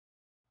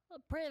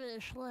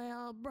Previously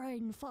on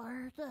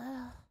BrainFart.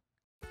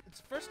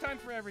 It's first time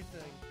for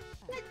everything.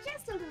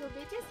 Just a little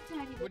bit, just a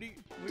tiny bit. What do you?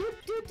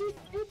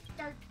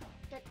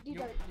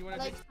 I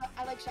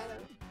like Shadow.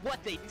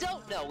 What they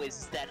don't know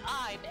is that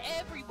I'm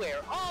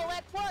everywhere, all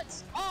at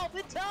once, all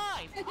the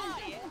time.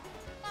 I am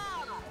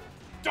God.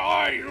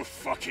 Die, you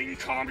fucking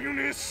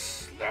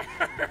communists! That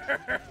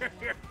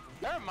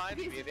reminds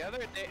me. The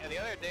other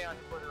day on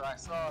Twitter, I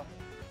saw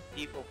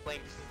people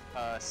playing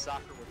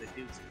soccer with a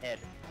dude's head.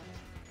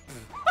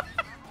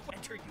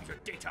 Enter user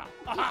data.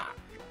 Aha!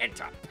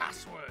 Enter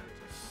password.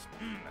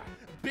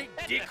 Big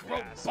Dick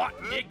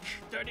Robotnik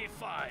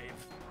 35.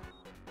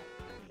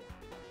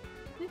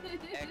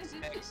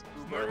 XX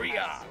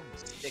Maria.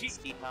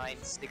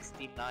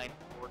 69.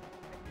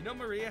 You know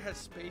Maria has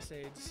space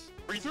AIDS.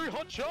 B3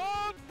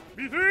 hotshot.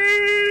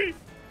 B3.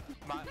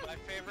 My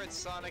favorite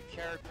Sonic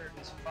character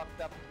is fucked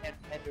up Ken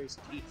Pender's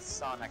Keith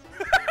Sonic.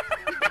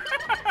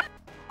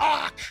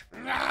 Ark.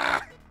 Nah.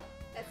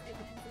 That's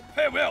amazing.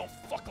 Farewell,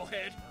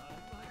 fucklehead.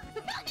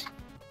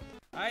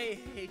 I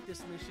hate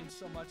this mission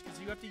so much because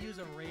you have to use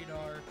a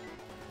radar.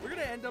 We're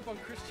gonna end up on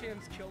Chris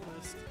Chan's kill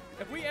list.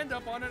 If we end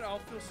up on it, I'll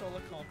feel so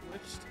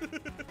accomplished.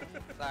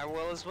 I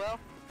will as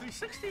well.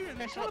 360 and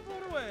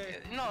teleport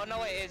away. No,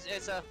 wait.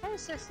 It's a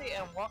 360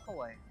 and walk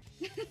away.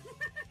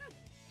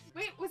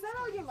 Wait, was that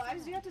all your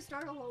lives? You have to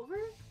start all over?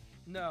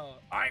 No.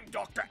 I'm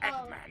Dr.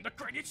 Eggman, the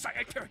greatest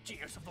scientific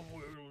genius of the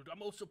world.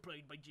 I'm also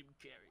played by Jim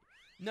Carrey.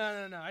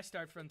 No. I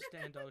start from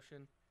Stand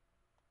Ocean.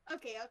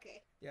 Okay.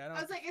 Yeah,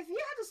 I was like, if you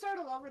had to start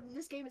all over, then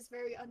this game is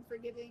very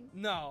unforgiving.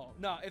 No.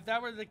 If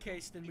that were the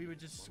case, then we would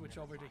just switch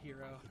over to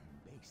Hero.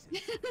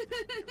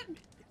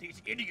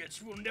 These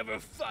idiots will never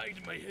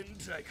find my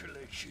hentai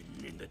collection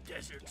in the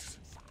deserts.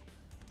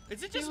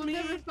 Is it They just will me?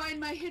 never find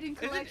my hidden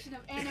collection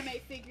of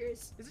anime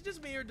figures. Is it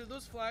just me, or do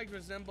those flags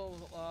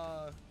resemble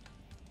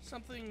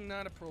something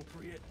not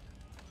appropriate?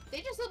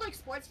 They just look like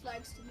sports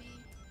flags to me.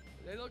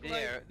 They look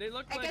I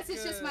like. guess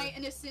it's just my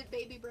innocent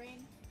baby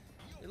brain.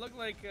 They look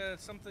like a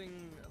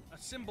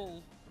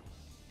symbol.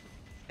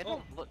 They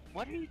don't look.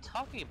 What are you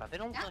talking about? They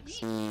don't Not look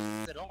me.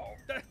 at all.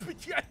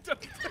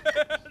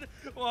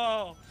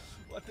 Wow.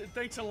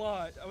 Thanks a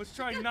lot. I was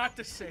trying not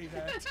to say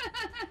that.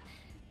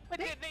 But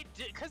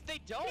because they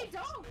don't. They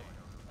don't.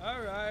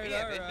 All right.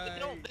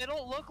 They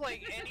don't look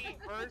like any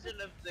version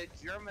of the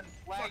German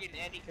flag in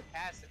any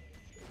capacity.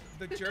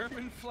 The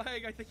German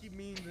flag? I think you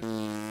mean the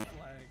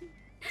flag.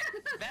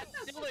 That's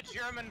still a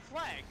German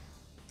flag.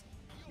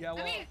 Yeah,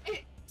 well. I mean,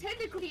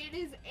 technically it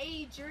is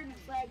a German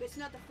flag, but it's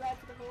not the flag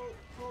for the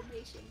whole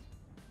nation.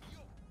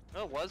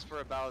 No, it was for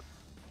about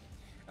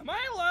Am I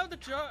allowed to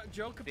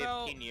joke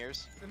about? 15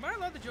 years. Am I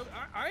allowed to joke?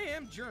 I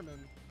am German.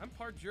 I'm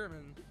part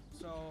German,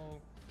 so.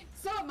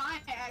 So am I,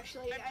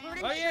 actually. That's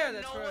right.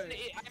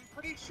 I'm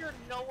pretty sure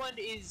no one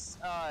is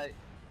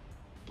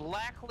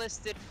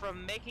blacklisted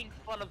from making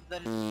fun of the.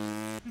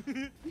 I'm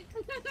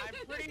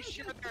pretty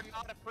sure they're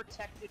not a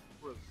protected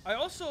group. I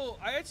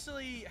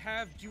actually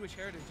have Jewish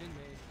heritage in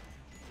me.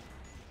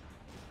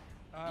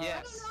 Yes.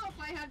 I don't know if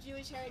I have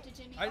Jewish heritage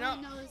in me. I know. All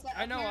I know is that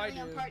apparently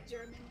I'm part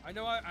German. I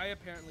know I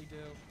apparently do.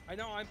 I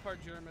know I'm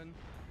part German.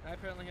 I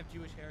apparently have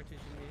Jewish heritage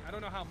in me. I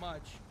don't know how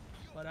much,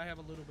 but I have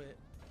a little bit.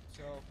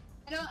 So.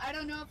 I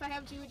don't know if I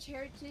have Jewish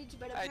heritage,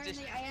 but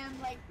apparently I am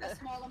like a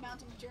small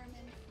amount of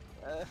German.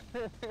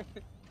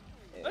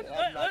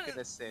 I'm not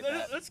gonna say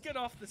that. Let's get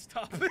off this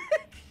topic.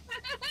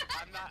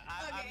 I'm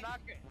not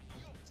gonna.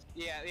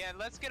 Yeah,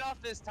 let's get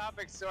off this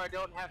topic so I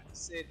don't have to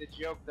say the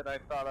joke that I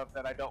thought of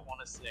that I don't want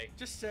to say.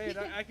 Just say it.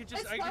 I could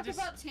just. Let's talk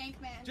about Tank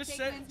Man. Just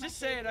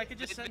say it. I could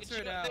just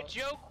censor it out. The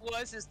joke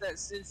is that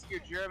since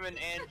you're German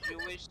and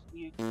Jewish,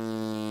 you.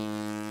 No.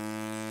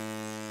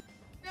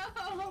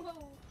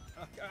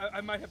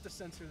 I might have to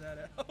censor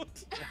that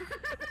out.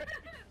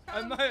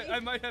 I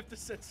might have to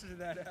censor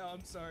that out.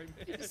 I'm sorry,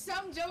 man.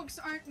 Some jokes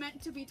aren't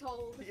meant to be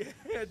told.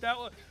 Yeah, that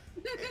one.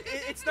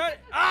 It's not.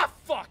 Ah,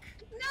 fuck.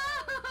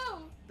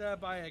 No.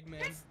 Bye,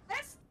 Eggman.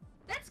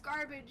 That's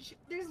garbage.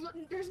 There's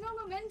no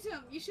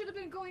momentum. You should have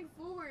been going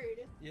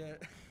forward. Yeah.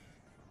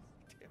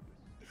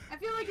 I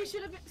feel like you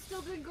should have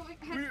still been going.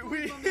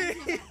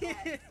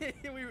 Momentum.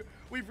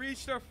 We've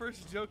reached our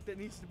first joke that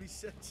needs to be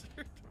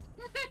censored.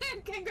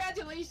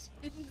 Congratulations.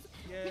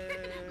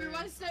 Yay. We're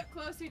one step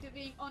closer to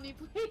being only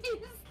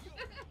pleased.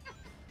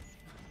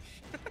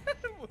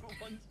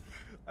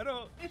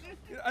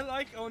 I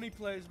like Oni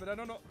plays, but I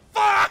don't know.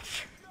 Fuck!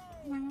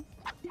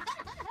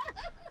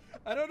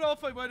 I don't know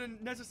if I want to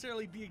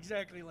necessarily be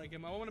exactly like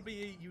him. I want to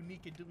be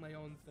unique and do my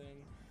own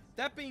thing.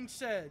 That being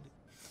said,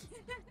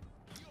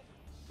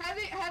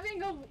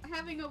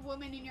 having a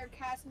woman in your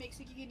cast makes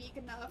you unique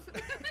enough.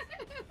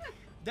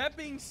 That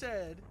being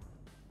said,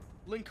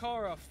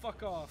 Linkara,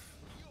 fuck off.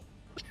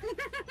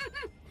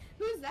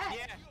 Who's that?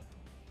 Yeah.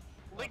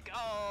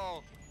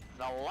 Oh,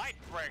 the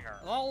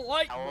Lightbringer. The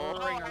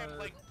Lightbringer. I'm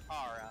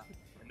Linkara,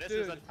 and this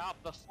is atop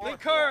the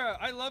fourth Linkara,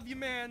 I love you,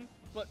 man,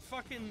 but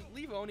fucking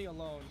leave Oni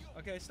alone.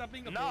 Okay, stop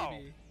being a baby.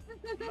 No.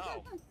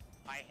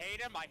 I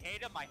hate him. I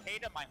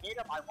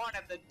want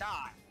him to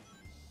die.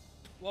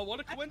 Well,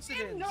 what a I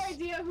coincidence. have no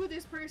idea who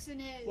this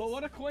person is. Well,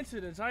 what a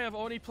coincidence. I have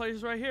Oni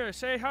plays right here.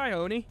 Say hi,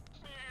 Oni.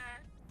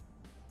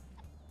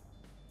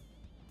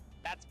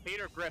 That's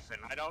Peter Griffin.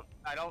 I don't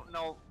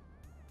know.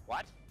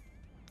 What?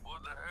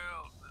 What the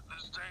hell?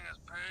 This thing is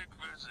pig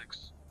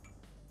physics.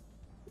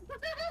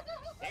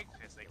 Pig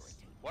physics?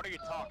 What are you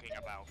talking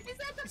about? Is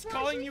that the He's plushie?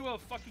 calling you a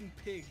fucking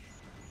pig.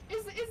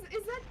 Is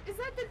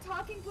that the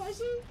talking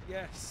plushie?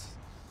 Yes.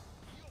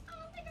 Oh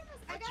my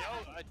goodness!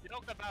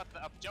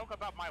 A joke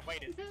about my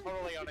weight is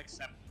totally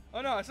unacceptable.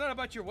 Oh no, it's not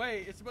about your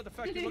weight. It's about the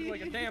fact you look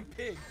like a damn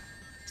pig.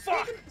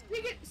 Fuck!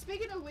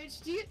 Speaking of which,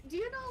 do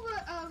you know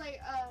what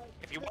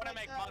If you want to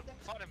make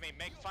fun of me,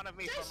 make fun of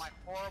me for my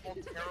horrible,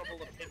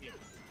 terrible opinion.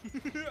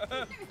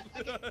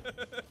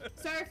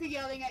 Sorry for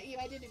yelling at you.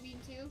 I didn't mean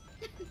to.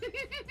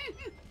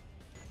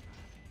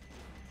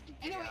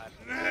 Anyway,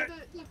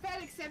 the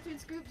Fat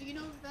Acceptance Group. Do you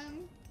know of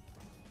them?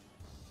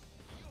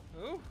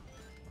 Who?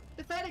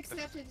 The Fat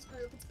Acceptance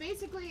Group. It's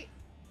basically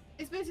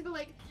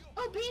like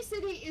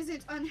obesity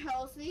isn't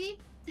unhealthy.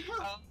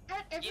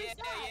 At every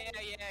side.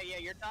 Yeah.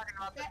 You're talking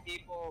about the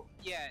people.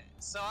 Yeah.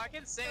 So I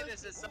can say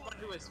this as someone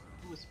who was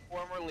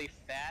formerly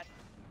fat.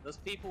 Those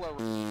people are.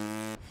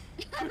 Oh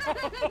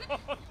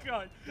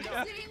God.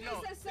 I'm saying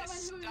this as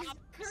someone who is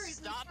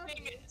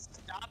currently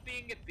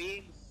Stopping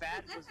being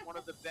fat was one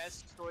of the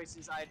best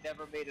choices I'd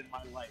ever made in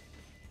my life.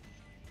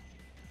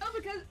 Oh,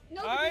 because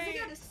they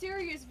got a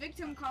serious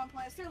victim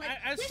complex. They're like,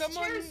 this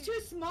chair is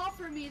too small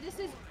for me. This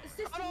is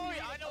I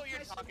know what you're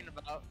talking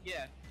about.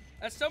 Yeah.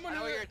 As someone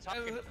who's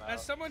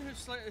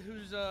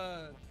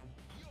a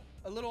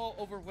little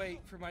overweight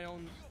for my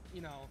own,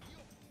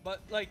 but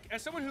like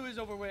as someone who is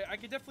overweight, I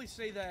could definitely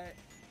say that,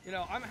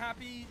 I'm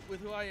happy with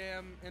who I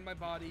am in my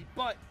body.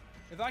 But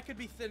if I could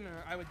be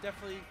thinner, I would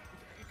definitely,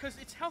 because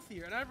it's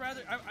healthier, and I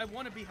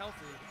want to be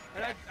healthy,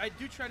 and I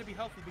do try to be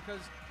healthy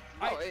because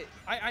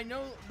I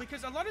know,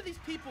 because a lot of these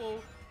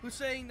people who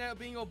saying that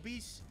being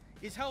obese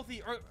is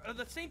healthy are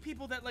the same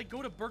people that like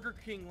go to Burger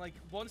King like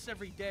once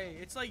every day.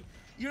 It's like,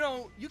 you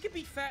can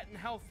be fat and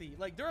healthy.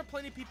 Like there are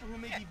plenty of people who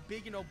may be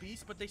big and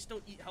obese, but they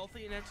still eat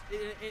healthy, and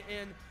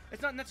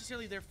it's not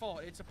necessarily their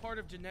fault. It's a part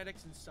of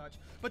genetics and such.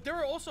 But there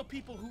are also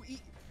people who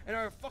eat and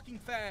are fucking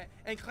fat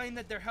and claim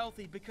that they're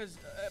healthy because,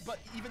 but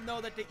even though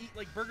that they eat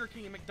like Burger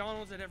King and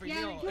McDonald's at every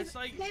meal, it's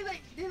like they're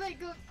like,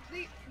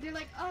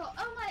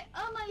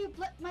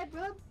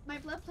 my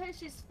blood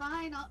pressure is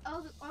fine.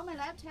 All my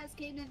lab tests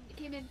came in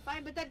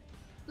fine, but then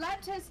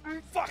lab tests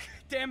aren't. Fuck!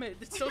 Damn it!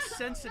 It's so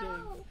sensitive.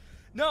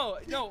 No.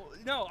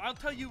 I'll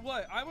tell you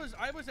what. I was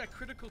at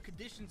critical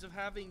conditions of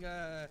having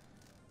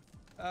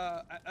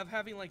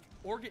like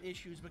organ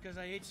issues because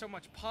I ate so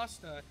much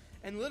pasta,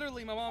 and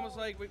literally my mom was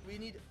like, "We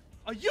need."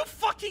 Are you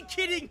fucking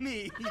kidding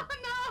me? Oh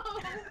no!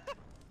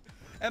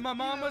 And my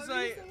mom was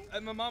like,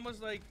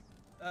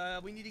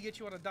 we need to get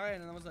you on a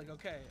diet, and I was like,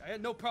 okay. I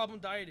had no problem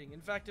dieting.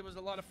 In fact, it was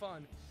a lot of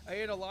fun. I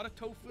ate a lot of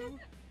tofu,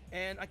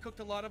 and I cooked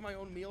a lot of my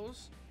own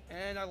meals,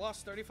 and I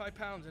lost 35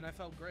 pounds, and I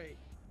felt great.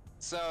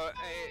 So,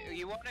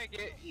 you want me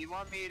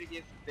to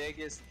give the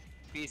biggest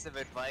piece of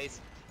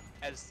advice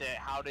as to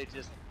how to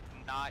just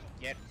not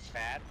get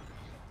fat?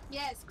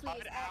 Yes,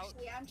 please.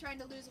 Actually, I'm trying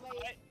to lose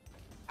weight. Cut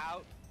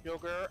out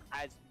sugar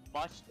as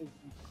much as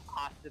you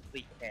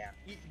possibly can.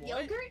 Eat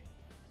what? Yogurt?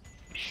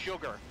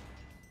 Sugar.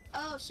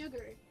 Oh,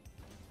 sugar.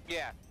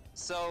 Yeah.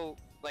 So,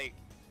 like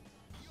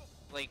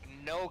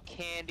no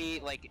candy,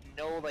 like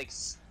no like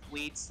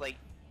sweets, like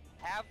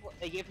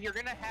if you're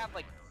gonna have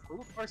like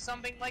fruit or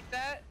something like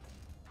that,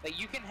 like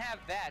you can have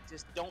that,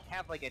 just don't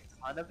have like a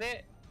ton of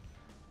it.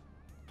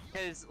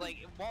 Because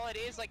like while it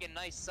is like a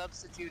nice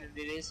substitute and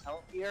it is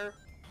healthier,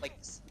 like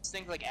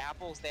things like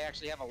apples, they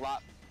actually have a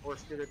lot more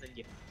sugar than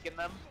you think in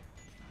them.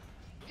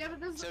 Yeah,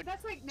 but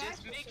that's like natural.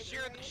 Just make sugar,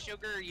 sure right? the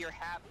sugar you're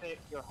having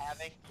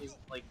is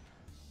like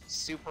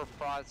super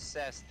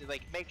processed.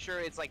 Like make sure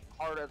it's like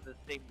part of the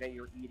thing that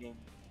you're eating,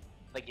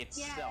 like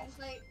itself. Yeah, it's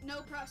like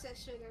no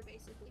processed sugar,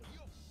 basically.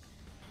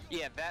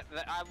 Yeah, that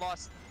I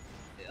lost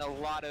a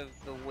lot of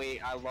the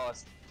weight I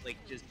lost like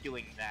just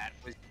doing that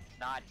was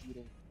not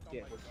eating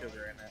shit with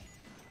sugar in it.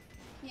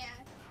 Yeah.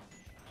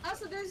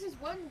 Also, there's this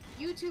one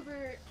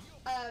YouTuber.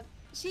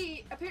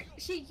 She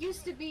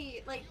used to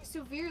be like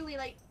severely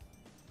like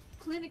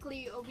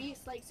clinically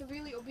obese, like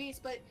severely obese,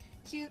 but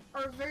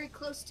or very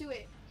close to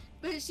it.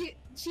 But she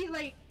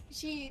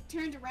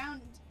turned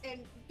around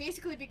and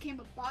basically became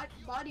a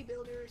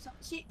bodybuilder or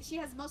something. She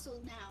has muscle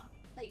now.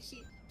 Like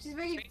she's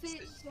very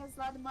fit. She has a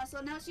lot of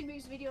muscle. Now she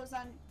makes videos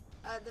on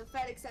the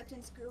Fat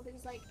Acceptance Group.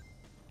 It's like,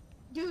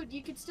 dude,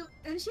 you could still,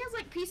 and she has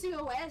like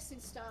PCOS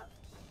and stuff.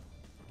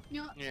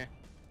 You know? Yeah.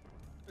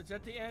 Is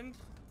that the end?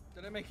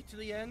 Did I make it to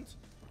the end?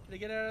 Did I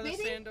get out of the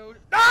Maybe? sand? Oh,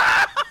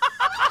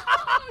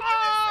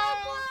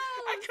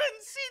 Oh, I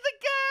couldn't see the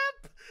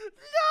gap! No!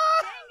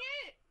 dang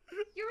it!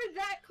 You were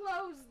that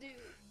close, dude.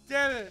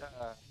 Damn it!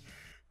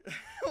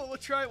 We'll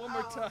try it one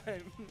more Oh.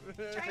 time.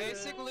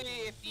 Basically,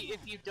 if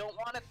you don't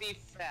want to be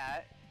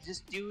fat,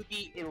 just do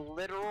the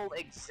literal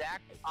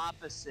exact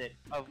opposite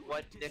of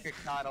what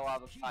Nikocado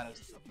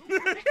avocados do.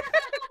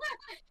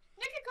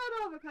 Nikocado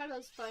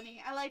Roboticocado's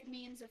funny. I like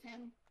memes of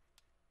him.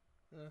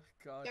 Oh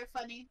God. They're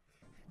funny.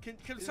 Can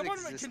His someone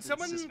existence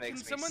just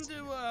makes me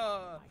do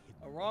a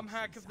ROM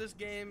hack of this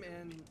game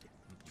and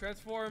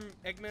transform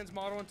Eggman's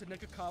model into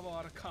Nikocado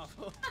out of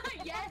Cabo?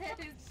 Yes,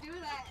 do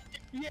that.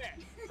 Yeah,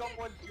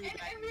 someone do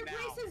And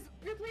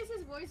replace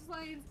his voice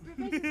lines,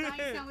 replace his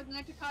dying sound with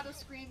Nikocado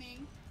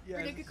screaming. Yes.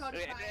 Or Nikocado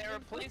And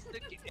crying.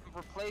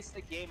 replace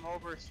the game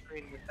over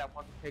screen with that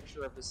one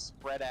picture of his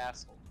spread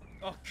asshole.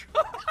 Oh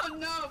God. Oh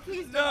no,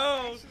 please don't.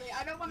 No. Actually,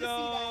 I don't want to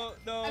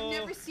see that. No. I've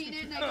never seen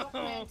it and I don't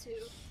plan to.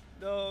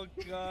 No,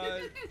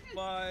 God.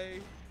 Bye.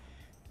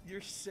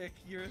 You're sick.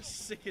 You're a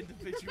sick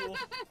individual.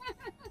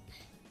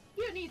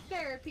 You need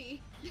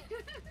therapy.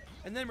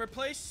 And then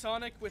replace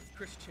Sonic with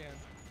Chris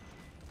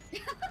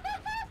Chan.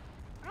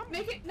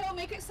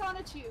 Make it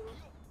Sonichu.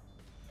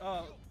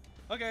 Oh,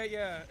 okay,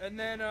 yeah. And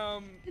then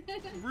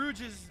Rouge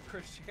is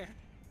Chris Chan.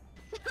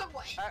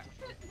 What?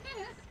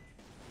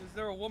 Is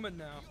there a woman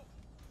now?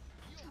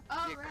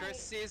 Oh, Yeah, right. Chris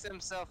sees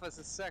himself as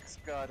a sex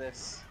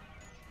goddess.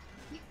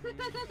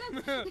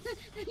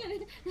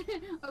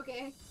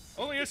 Okay.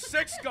 Only a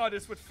sex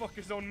goddess would fuck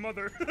his own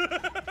mother.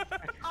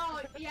 Oh,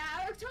 yeah,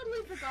 I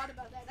totally forgot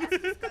about that.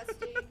 That's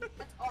disgusting.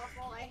 That's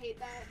awful. I hate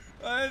that.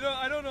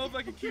 I don't know if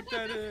I can keep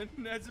that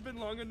in. Has it been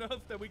long enough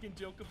that we can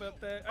joke about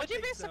that? Would I you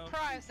be think so.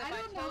 surprised if I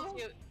I don't told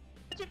know. you?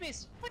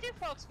 Would you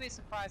folks be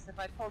surprised if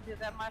I told you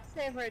that my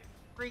favorite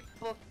Greek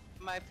book,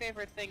 my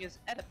favorite thing is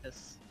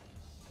Oedipus?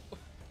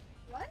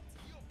 What?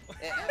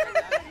 Eh,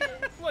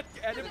 What?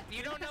 Adam?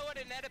 You don't know what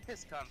an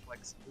Oedipus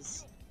complex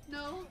is?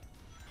 No.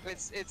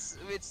 It's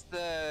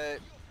the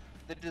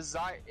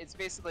desire. It's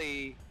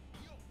basically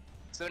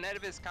so an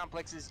Oedipus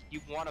complex is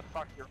you want to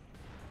fuck your.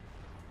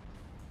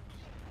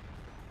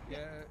 Yeah,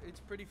 it's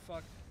pretty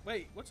fucked.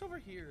 Wait, what's over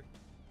here?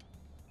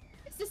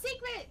 It's the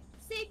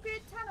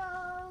secret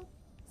tunnel,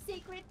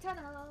 secret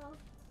tunnel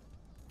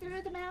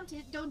through the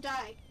mountain. Don't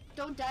die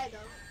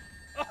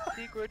though.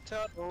 Secret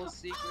tunnel,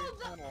 secret Oh,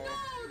 tunnel. no,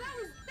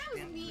 that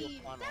was In mean.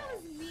 your funnel. That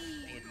was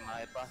mean. In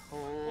my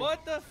butthole.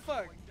 What the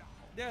fuck?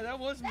 Yeah, that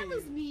was me. That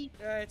was mean.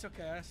 Yeah, it's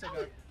okay. I still got.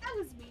 That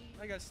was mean.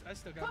 I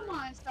still got. Come it.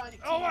 on, Sonic.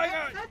 Oh my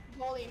That's- God. That's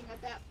bullying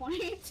at that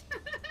point.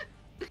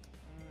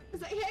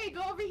 It's like, hey,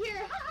 go over here.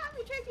 Ha ha,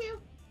 we tricked you.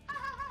 Ha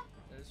ha ha.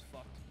 That is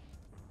fucked.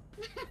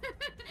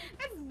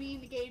 That's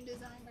mean game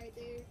design right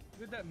there.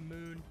 Look at that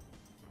moon.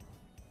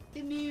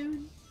 The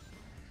moon.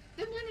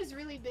 The moon is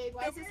really big.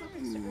 Why is it so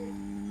close to Earth?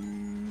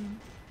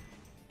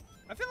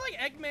 I feel like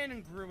Eggman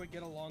and Gru would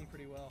get along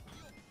pretty well.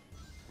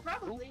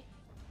 Probably.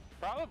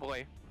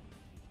 Probably.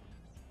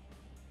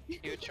 You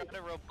would try to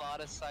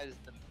roboticize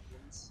the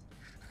minions.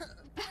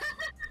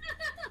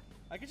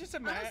 I could just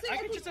Honestly, I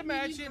think the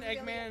minions imagine are really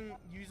Eggman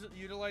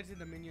utilizing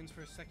the minions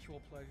for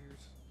sexual pleasures.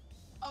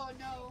 Oh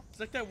no. It's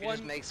like that He one.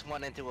 just makes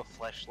one into a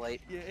fleshlight.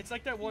 Yeah, it's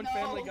like that one No.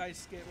 Family Guy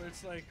skit where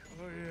it's like,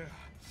 oh yeah.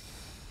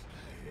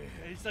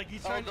 It's like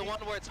he's Oh, trying the to. one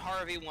where it's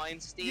Harvey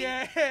Weinstein?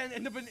 Yeah,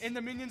 and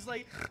the minions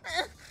like,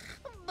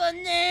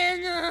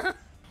 banana.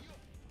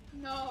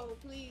 No,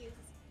 please.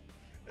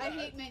 I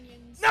hate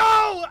minions.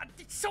 No,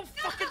 it's so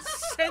fucking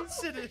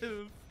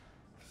sensitive.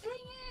 Dang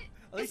it.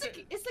 At least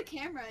It's the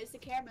camera. It's the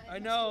camera. I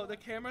know the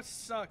camera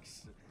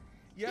sucks.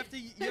 You have to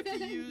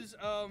use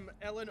L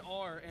and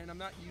R, and I'm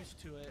not used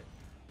to it.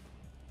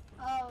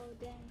 Oh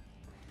dang.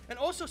 And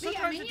also But yeah,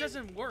 sometimes it minions-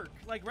 doesn't work.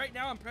 Like right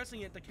now I'm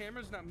pressing it, the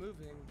camera's not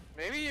moving.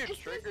 Maybe your It's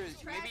just triggers.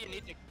 Maybe you tracking.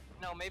 need to.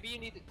 No, maybe you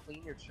need to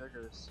clean your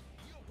triggers.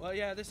 Well,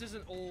 yeah, this is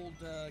an old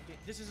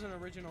this is an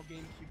original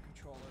GameCube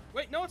controller.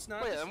 Wait, no, it's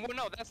not. Wait, This- well,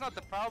 no, that's not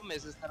the problem.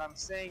 Is that I'm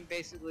saying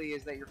basically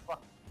is that you're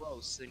fucking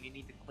gross, and you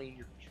need to clean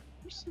your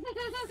triggers.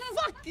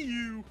 Fuck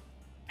you.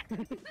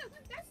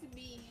 That's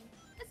mean.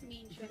 That's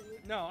mean, Trevor.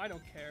 No, I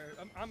don't care.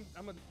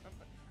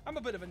 I'm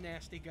a bit of a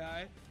nasty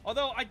guy.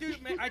 Although I do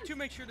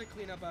make sure to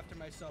clean up after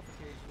myself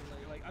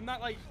occasionally. Like I'm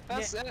not like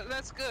That's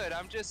good.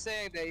 I'm just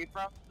saying that you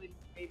probably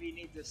maybe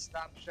need to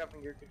stop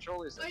shoving your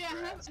controllers Oh up yeah,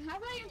 your have ass.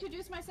 I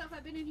introduced myself?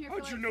 I've been in here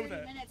How'd for you like know 30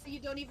 that? minutes, so you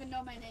don't even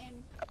know my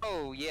name.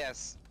 Oh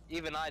yes,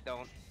 even I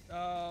don't.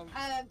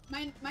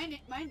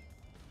 My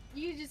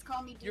you just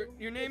call me Doom.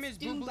 your name It's is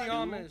Doom Bunny.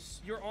 Bubliamus.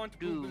 Your aunt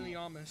Doom.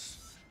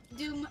 Bubliamus.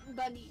 Doom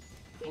Bunny.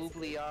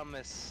 basically.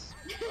 Bubliamus.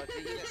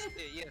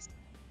 Yes.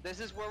 This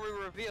is where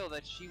we reveal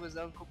that she was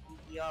Uncle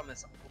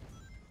Bubliamus.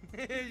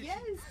 Yes,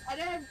 I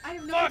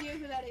have no Fuck! idea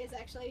who that is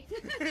actually.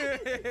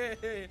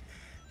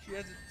 She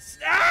has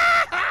a.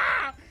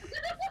 Ah!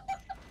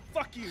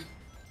 Fuck you.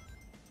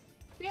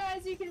 Yeah,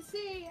 as you can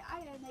see, I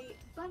am a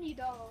bunny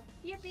doll.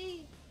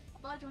 Yippee! A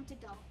ball-jointed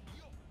doll.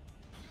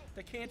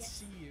 They can't Yes.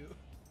 see you.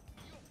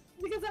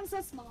 Because I'm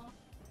so small.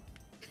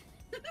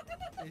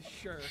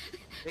 Sure.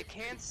 They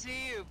can't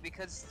see you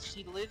because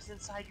she lives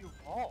inside your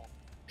wall.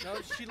 No,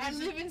 she I lives.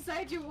 live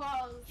inside your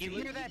walls. You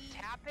hear that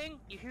tapping?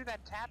 You hear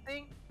that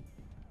tapping?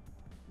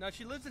 No,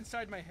 she lives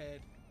inside my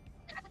head.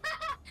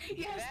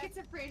 You have that?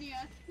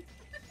 schizophrenia.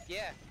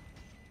 Yeah.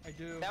 I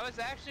do. That was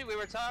actually we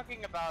were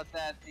talking about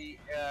that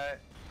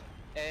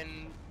and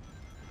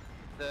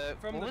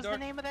From what the was the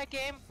name of that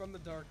game? From the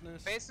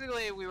darkness.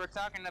 Basically, we were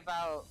talking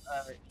about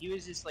he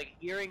was just like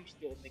hearing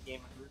shit in the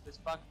game, and we were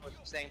just fucking with him,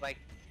 saying like,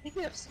 I think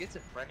you have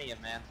schizophrenia,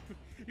 man.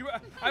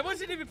 I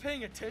wasn't even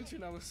paying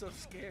attention. I was so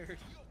scared.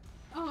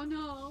 Oh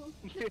no.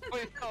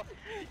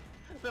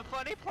 The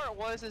funny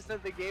part is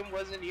that the game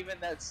wasn't even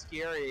that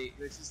scary.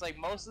 It was just like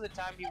most of the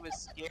time he was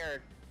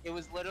scared. It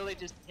was literally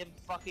just him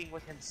fucking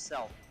with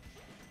himself.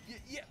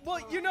 Yeah, well,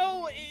 you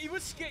know, it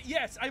was scary.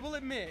 Yes, I will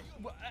admit.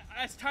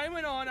 As time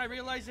went on, I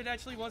realized it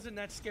actually wasn't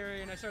that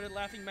scary, and I started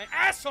laughing my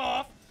ass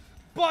off.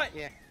 But,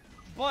 yeah.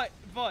 but,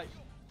 I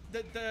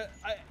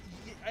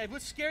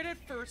was scared at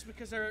first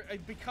because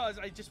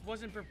I just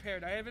wasn't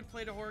prepared. I haven't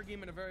played a horror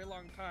game in a very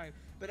long time.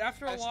 But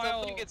after a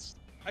while,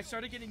 I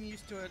started getting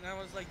used to it, and I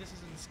was like, this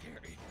isn't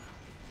scary.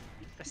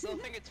 I still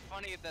think it's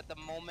funny that the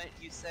moment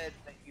you said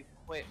that you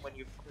quit when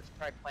you first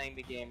tried playing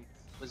the game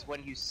was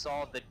when you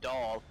saw the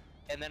doll.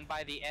 And then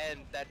by the end,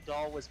 that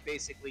doll was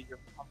basically your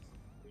comfort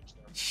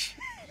creature.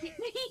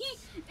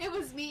 It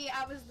was me.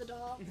 I was the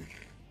doll.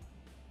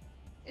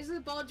 It's a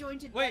ball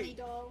jointed Wait, bunny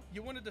doll.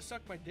 You wanted to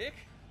suck my dick?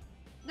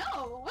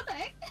 No, what the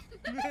heck?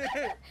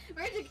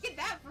 Where'd you get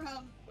that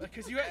from?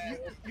 Because you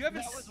haven't.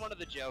 That was one of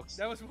the jokes.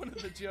 That was one of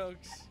the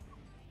jokes.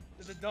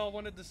 The doll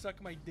wanted to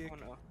suck my dick. Oh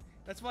no.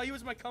 That's why he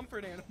was my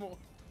comfort animal.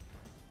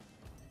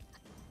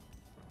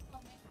 Oh,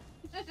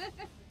 man.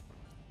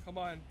 Come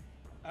on.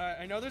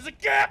 I know there's a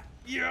gap!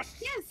 Yes!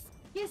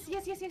 Yes!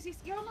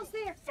 You're almost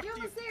there! Fuck You're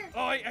you. almost there!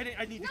 Oh,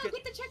 I need No, to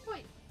get the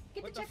checkpoint!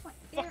 Get What the checkpoint!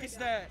 the fuck is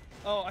that?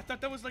 Oh, I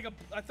thought that was like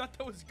I thought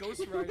that was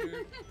Ghost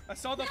Rider. I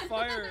saw the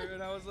fire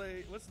and I was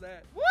like, what's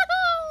that?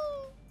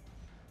 Woohoo!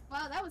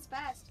 Wow, that was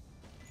fast.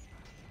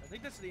 I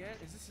think that's the end.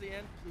 Is this the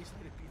end? Please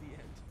let it be the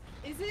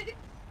end. Is it?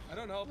 I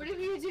don't know. Whatever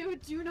you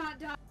do not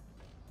die.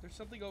 There's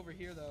something over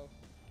here though.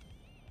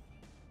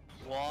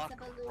 Walk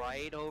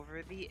right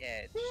over the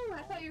edge. Ooh,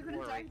 I thought you were gonna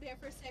Worry. die there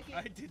for a second.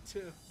 I did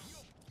too.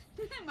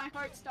 My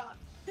heart stopped.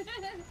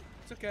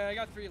 It's okay, I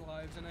got 3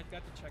 lives and I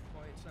got the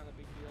checkpoint. It's not a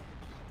big deal.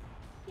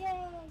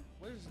 Yay!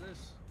 What is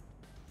this?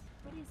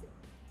 What is it?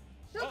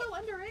 Don't go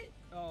under it.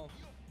 Oh.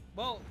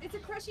 Well, It's a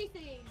crushy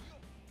thing.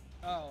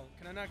 oh,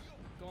 can I not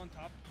go on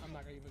top? I'm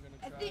not even gonna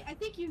try. I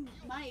think you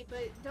might,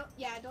 but don't.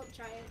 Yeah, don't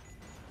try it.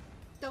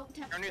 Don't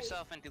tempt Turn fate.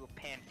 yourself into a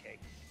pancake.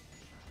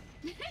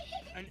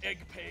 An egg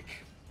pig.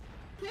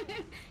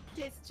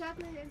 Taste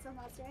chocolate and some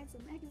mustard and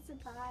some eggs and some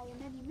pie, and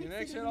then you You mix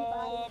mix it it in your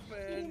all body. up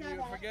and know you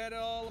that. forget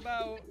all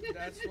about.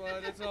 That's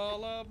what it's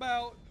all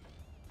about.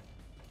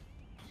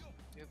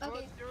 You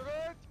Okay. put your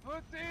right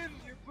foot in,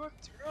 you put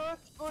your right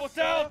Foot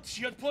out!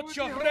 You put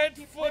your red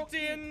foot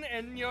in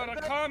and you're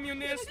a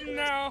communist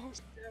now.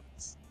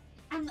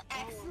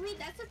 Actually,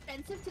 that's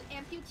offensive to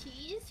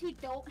amputees who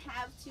don't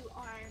have 2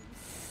 arms.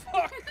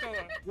 Fuck!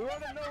 You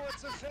wanna know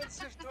what's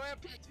offensive to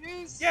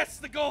amputees? Yes,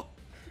 the goal!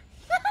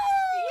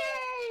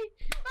 Yay!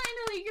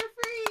 Finally, you're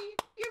free!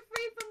 You're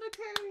free from the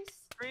curse!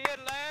 Free at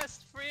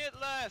last! Free at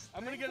last!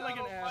 I'm gonna get like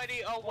an F.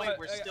 Almighty. Oh wait, What?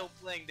 we're still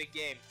playing the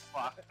game.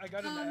 Fuck. I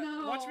got an Oh, F.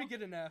 no. Watch me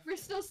get an F. We're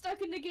still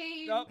stuck in the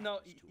game. Oh, no,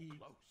 E.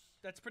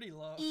 That's pretty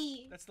low.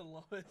 E. That's the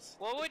lowest.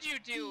 What would you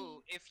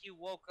do if you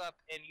woke up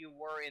and you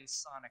were in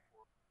Sonic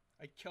World?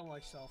 I'd kill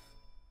myself.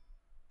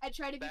 I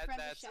try to be friends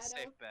That's a with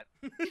safe Shadow.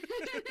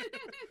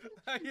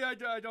 bet. Yeah,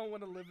 I don't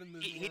want to live in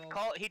this world.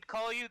 He'd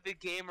call you the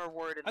gamer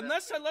word. In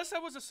Unless I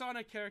was a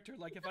Sonic character,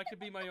 like if I could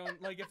be my own,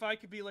 like if I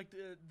could be like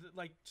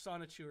like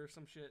Sonichu or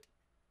some shit.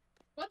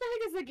 What the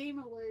heck is the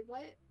gamer word?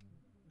 What?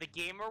 the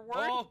gamer word.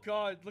 Oh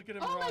god, look at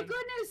him Oh run. my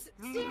goodness!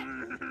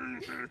 Standing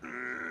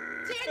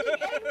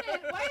Eggman!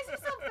 Why is he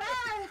so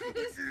fast?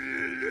 He's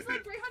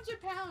like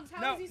 300 pounds.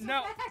 How is he so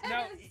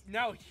fast?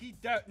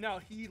 Now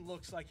he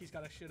looks like he's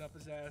got a shit up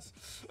his ass.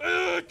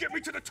 Get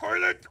me to the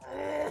toilet!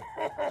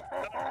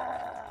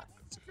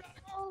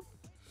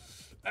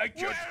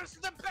 Where's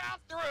the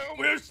bathroom?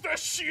 Where's the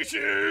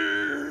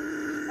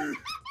shitty?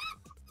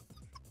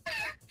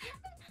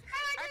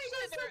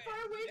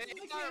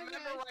 If I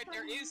remember right,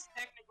 there is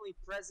technically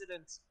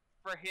precedence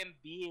for him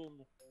being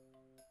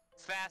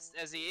fast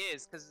as he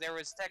is, because there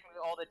was technically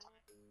all the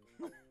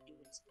time he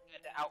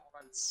had to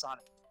outrun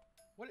Sonic.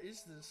 What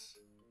is this?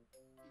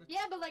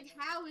 Yeah, but like,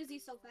 how is he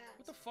so fast?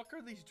 What the fuck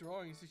are these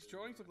drawings? These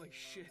drawings look like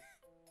shit.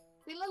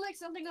 They look like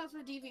something off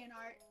of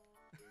DeviantArt.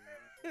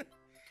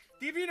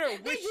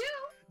 DeviantArt They do!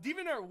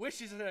 DeviantArt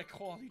wishes it had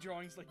quality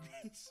drawings like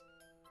these.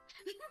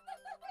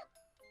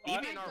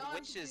 DeviantArt God,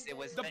 wishes it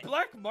was The that.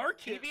 black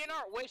market.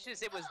 DeviantArt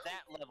wishes it was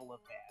that level of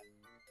bad.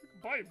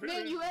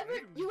 Man, do you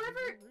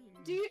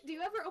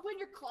ever open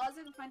your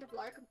closet and find a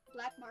black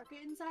market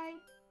inside?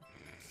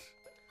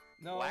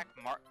 No. Black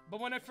mark. But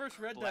when I first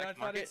read Black that, I thought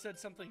market? it said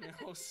something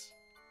else.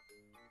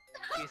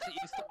 You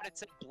thought it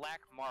said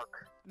black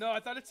mark. No, I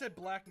thought it said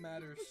Black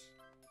Matters.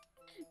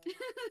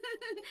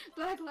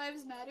 Black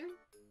Lives Matter.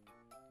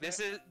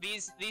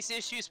 These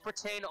issues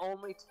pertain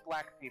only to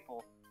black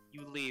people.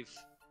 You leave.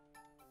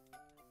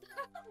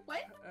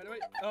 What?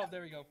 Oh,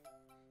 there we go.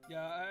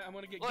 Yeah, I'm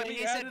gonna get Well, me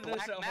he out said of this.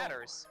 black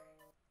matters.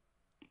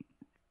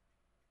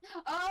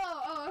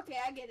 Oh, okay,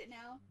 I get it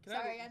now. Can I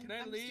Sorry,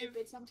 leave? I'm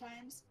stupid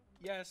sometimes.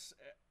 Yes.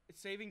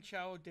 Saving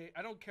Chow Day.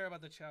 I don't care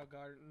about the Chow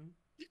Garden.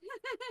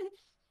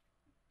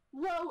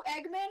 Whoa,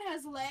 Eggman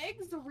has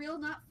legs. The real,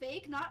 not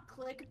fake, not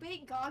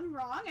clickbait. Gone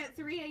wrong at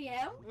 3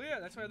 a.m. Well, yeah,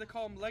 that's why they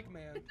call him Leg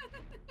Man.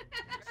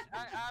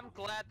 I'm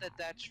glad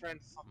that trend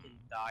fucking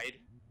died.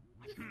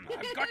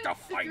 I've got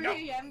to find out.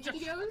 3 a.m. just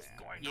videos. what's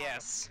going on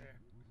Yes. up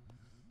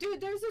there.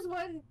 Dude, there's this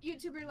one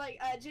YouTuber like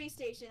J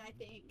Station, I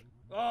think.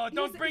 Oh,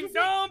 don't he's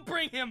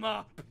bring him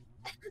up.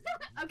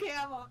 Okay,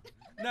 I won't.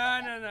 No,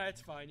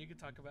 it's fine. You can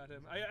talk about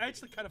him. I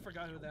actually kind of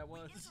forgot who that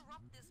was.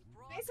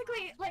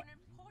 Basically, like,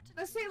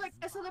 let's say like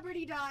a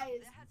celebrity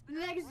dies, and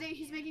the next day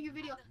he's making a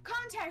video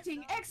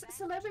contacting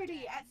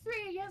ex-celebrity at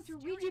 3 a.m. through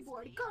Ouija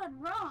board. Gone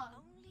wrong.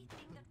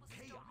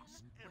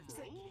 It's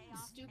like,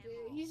 stupid.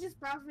 He's just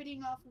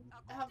profiting off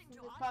of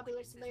a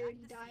popular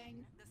celebrity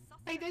dying.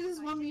 Like, there's this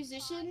one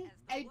musician,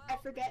 I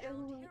forget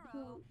who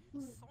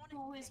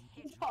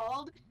is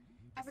called.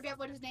 I forget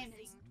what his name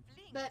is.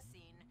 But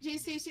J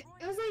Station,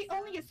 it was like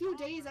only a few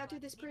days after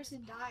this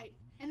person died.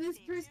 And this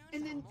person,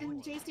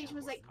 and J Station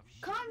was like,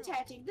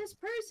 contacting this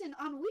person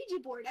on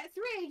Ouija board at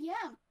 3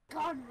 a.m.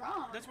 Gone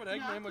wrong. That's what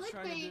Eggman was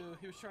trying to do.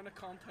 He was trying to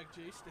contact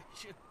J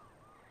Station.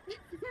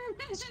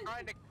 He's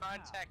trying to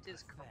contact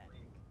his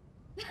colleague.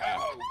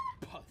 Oh,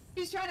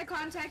 He's trying to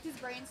contact his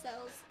brain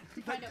cells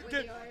to find out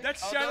where they are.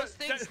 That's Oh, Shadow. those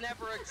things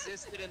never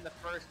existed in the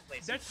first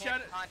place. That's You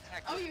can't Shadow-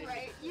 contact Oh, those you're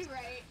right. You're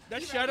right.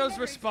 That's You're right, Shadow's he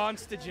never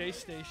response to existed. J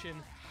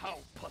Station. How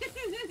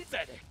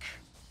pathetic.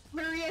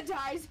 Maria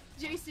dies.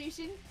 J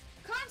Station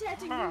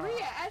contacting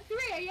Maria at 3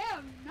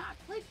 a.m. Not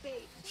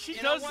clickbait. She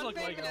You know, does one look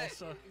thing like that-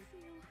 Elsa.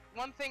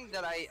 One thing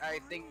that I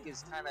think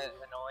is kind of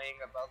annoying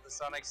about the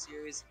Sonic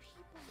series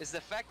is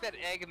the fact that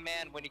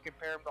Eggman, when you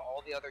compare him to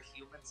all the other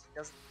humans, he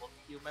doesn't look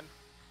human.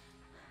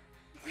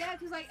 Yeah,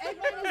 because like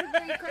Eggman is a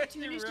very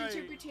cartoonish Right.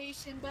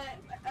 interpretation, but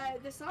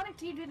the Sonic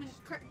team didn't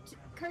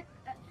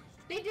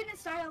they didn't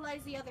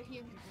stylize the other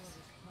humans.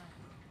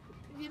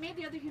 They made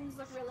the other humans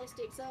look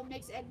realistic, so it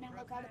makes Eggman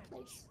look out of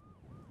place.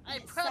 I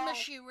It's promise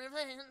sad. you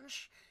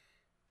revenge.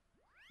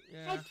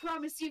 I Yeah.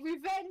 promise you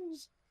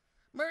revenge.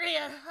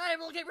 Maria, I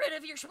will get rid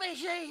of your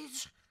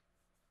species.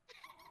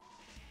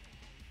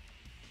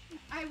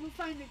 I will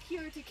find the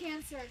cure to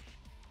cancer.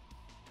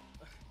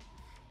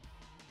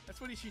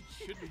 That's what he should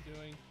be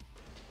doing.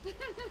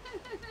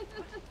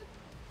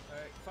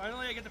 Alright,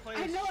 finally I get to play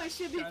I as know I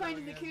should be Shadow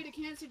finding the again. cure to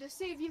cancer to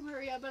save you,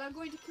 Maria, but I'm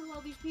going to kill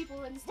all these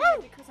people instead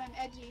Woo! because I'm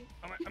edgy.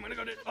 I'm gonna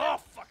go to. Oh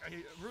fuck! I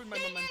ruined my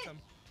Dang it!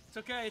 momentum. It's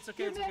okay. It's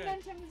okay. Your It's okay.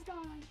 momentum is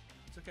gone.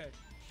 It's okay.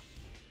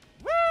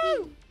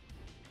 Woo!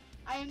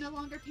 I am no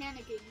longer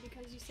panicking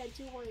because you said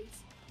 2 words.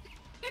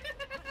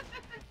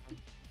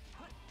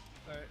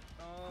 Alright.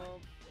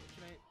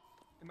 Can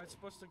I? Am I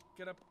supposed to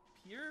get up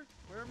here?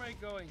 Where am I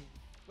going?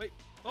 Wait.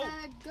 Oh,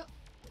 Go.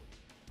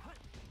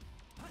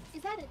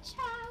 Is that a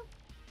chow?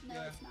 No,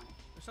 Yeah. it's not.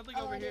 there's something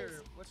oh, over it here.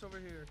 is. What's over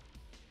here?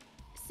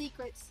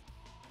 Secrets.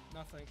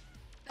 Nothing.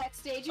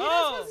 Backstage. You're Oh!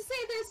 not supposed to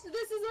say this.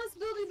 This is us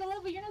building the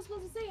level. You're not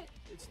supposed to say it.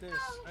 It's this.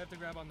 Oh. I have to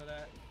grab onto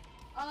that.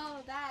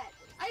 Oh, that.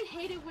 I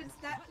hate it when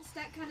that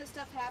kind of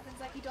stuff happens.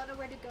 Like you don't know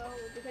where to go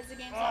because the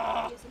game's Ah! not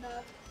obvious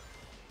enough.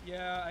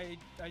 Yeah,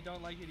 I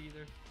don't like it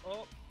either.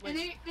 Oh, And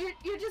wait.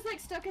 you're just like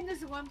stuck in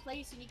this one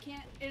place and you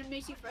can't. It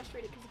makes you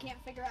frustrated because you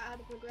can't figure out how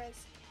to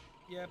progress.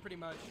 Yeah, pretty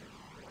much.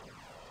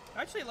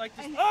 I actually like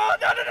this. I- Oh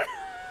no no no!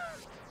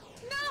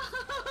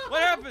 No.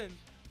 What happened?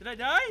 Did I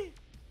die?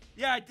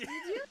 Yeah, I did.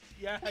 Did you?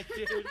 Yeah, I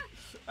did.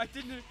 I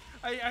didn't.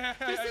 For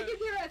a second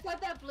there, I thought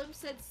that blimp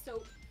said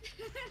soap.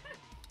 Yeah,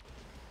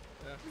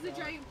 It was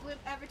a giant blimp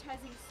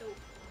advertising soap.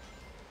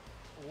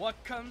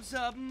 What comes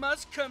up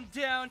must come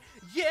down.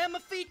 Yeah, my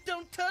feet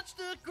don't touch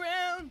the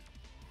ground.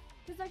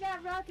 Cause I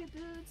got rocket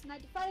boots and I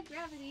defy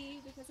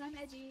gravity because I'm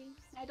edgy.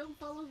 I don't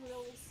follow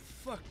rules.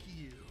 Fuck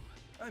you.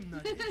 I'm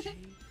not edgy.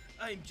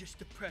 I'm just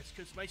depressed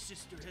because my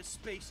sister has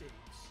space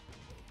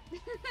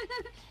AIDS.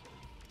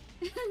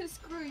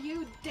 Screw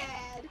you,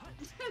 Dad.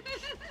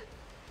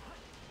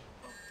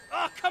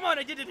 Oh, come on,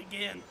 I did it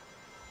again.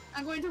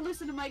 I'm going to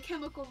listen to My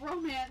Chemical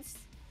Romance.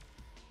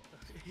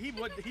 He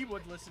would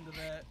listen to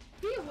that.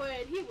 He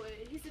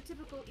would. He's a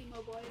typical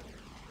emo boy.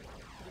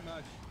 Pretty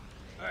much.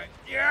 Alright.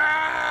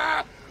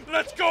 Yeah!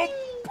 Let's go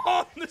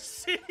bomb the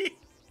city!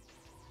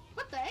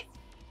 What the heck?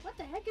 What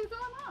the heck is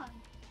going on?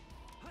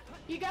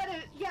 You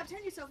gotta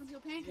turn yourself into a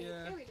pancake.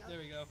 Yeah, There we go. there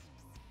we go.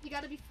 You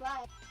gotta be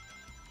fly.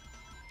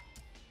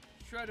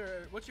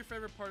 Shredder, what's your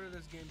favorite part of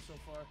this game so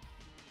far?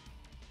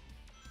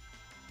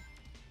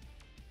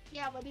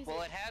 Yeah, what is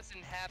Well, it? it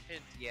hasn't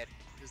happened yet,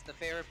 because the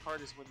favorite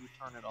part is when you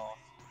turn it off.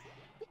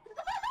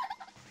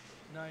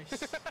 Nice.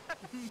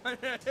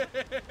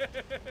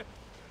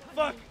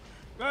 Fuck!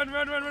 Run!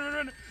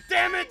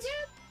 Damn it! Dude!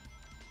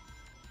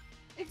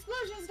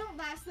 Explosions don't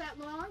last that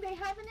long. They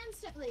happen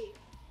instantly.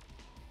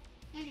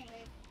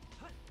 Anyway.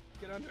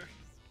 Get under.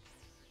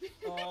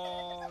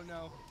 Oh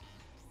no.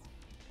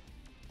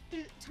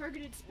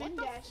 Targeted spin What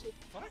the dashes.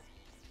 Fuck?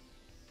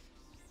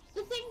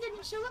 The thing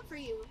didn't show up for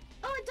you.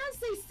 Oh, it does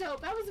say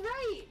soap. I was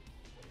right.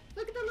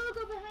 Look at the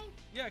logo behind.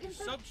 Yeah, cause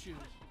Inside- sub shoes.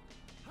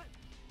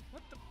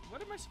 What the?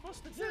 What am I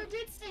supposed to do? So it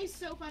did say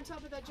soap on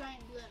top of that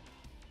giant blimp.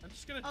 I'm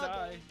just gonna Oh,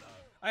 die. boy.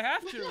 I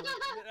have to.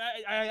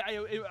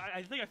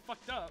 I think I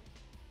fucked up.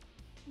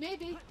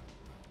 Maybe.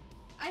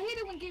 I hate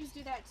it when games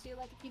do that too.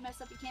 Like if you mess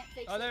up, you can't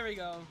fix Oh, it. there we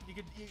go.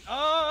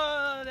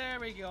 Oh, there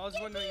we go. I was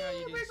wondering how you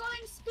Yippee, did. we're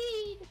going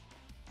speed.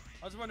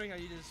 I was wondering how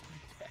you did a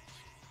speed dash.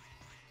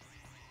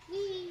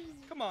 Whee.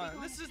 Come We're on,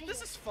 going this speed.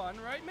 is fun,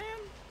 right, man?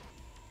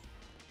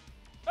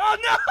 Oh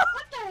no!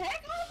 What the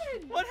heck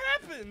happened? What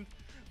happened?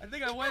 I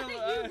think I went. You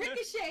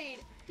ricocheted.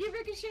 You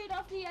ricocheted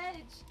off the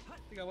edge. I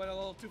think I went a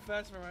little too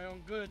fast for my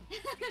own good.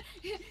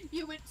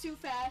 You went too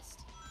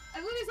fast. I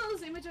literally saw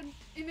this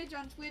image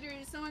on Twitter.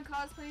 Someone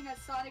cosplaying as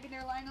Sonic and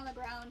they're lying on the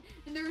ground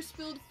and there were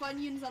spilled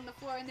Funyuns on the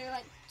floor and they're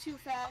like too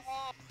fast.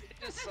 Oh, I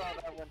just saw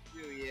that one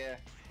too. Yeah.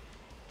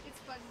 It's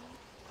funny.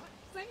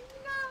 It's like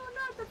no,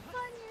 not the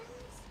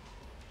Funyuns.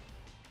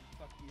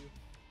 Fuck you.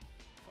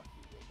 Fuck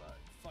you, robot.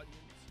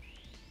 Funyuns.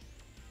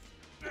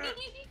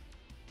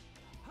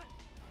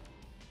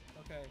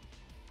 Okay.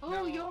 Oh,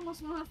 No. you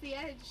almost went off the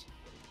edge.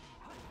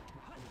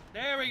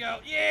 There we go.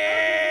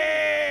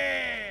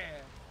 Yeah!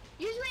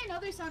 Usually in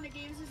other Sonic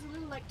games, there's a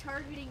little like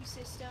targeting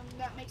system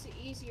that makes it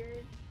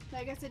easier. But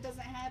I guess it doesn't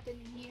happen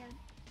in here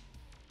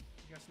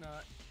Guess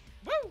not.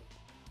 Woo!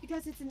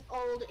 because it's an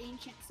old,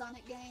 ancient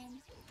Sonic game.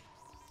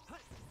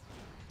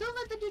 Don't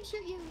let the dude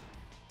shoot you.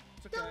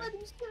 It's okay. Don't let him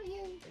shoot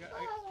you.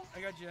 I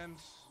got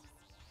gems.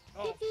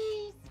 Oh,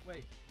 Yippee.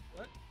 wait.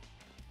 What?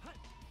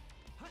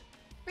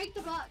 Break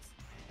the box.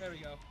 There we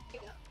go.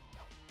 There you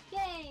go.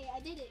 Yay, I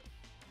did it.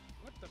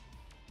 What the?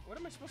 What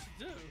am I supposed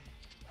to do?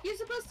 You're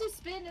supposed to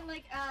spin and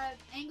like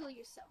angle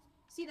yourself.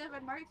 See that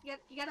red mark? You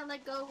gotta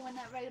let go when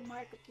that red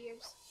mark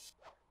appears.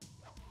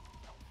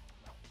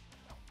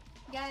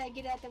 You gotta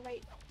get at the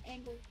right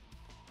angle.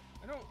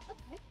 I don't.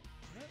 Okay.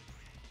 What?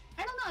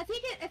 I don't know.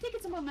 I think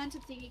it's a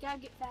momentum thing. You gotta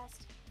get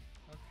fast.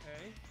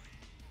 Okay.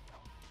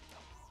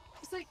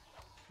 It's like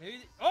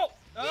Maybe. Oh!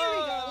 There we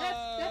go.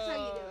 That's how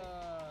you do it.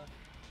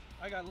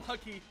 I got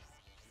lucky.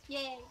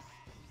 yay.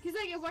 Cause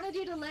like it wanted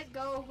you to let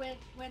go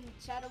when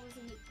Shadow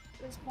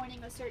was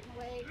pointing a certain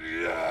way.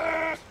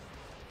 Yeah!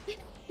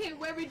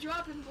 Where we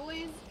dropping,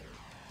 boys?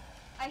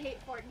 I hate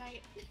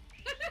Fortnite. Here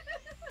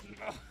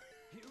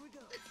we go.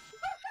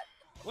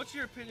 What's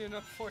your opinion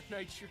on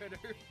Fortnite, Shredder?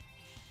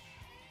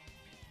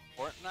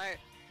 Fortnite.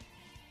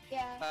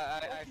 Yeah.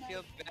 I Fortnite.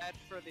 feel bad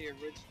for the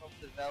original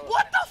development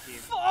What the team.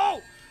 f-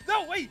 Oh!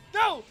 No, wait!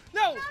 No!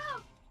 No!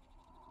 No!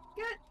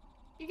 Good.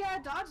 You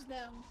gotta dodge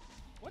them.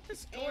 What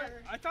is going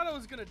Air. I thought I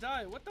was gonna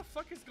die. What the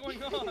fuck is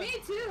going on? Me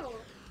too.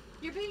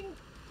 You're being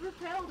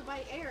repelled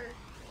by air.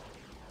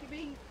 You're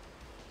being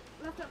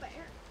left up by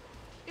air.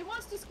 It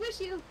wants to squish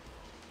you.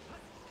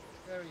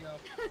 There we go.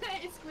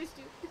 It squished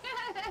you.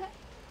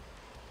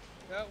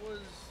 That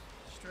was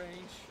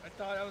strange. I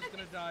thought I was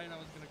gonna die and I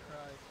was gonna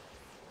cry.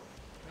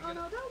 Can I Oh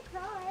no, don't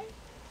cry.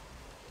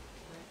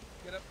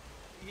 Get up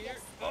here. Yes.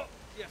 Oh,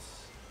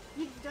 yes.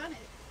 You've done it.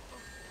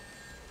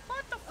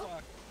 What the Oh, fuck?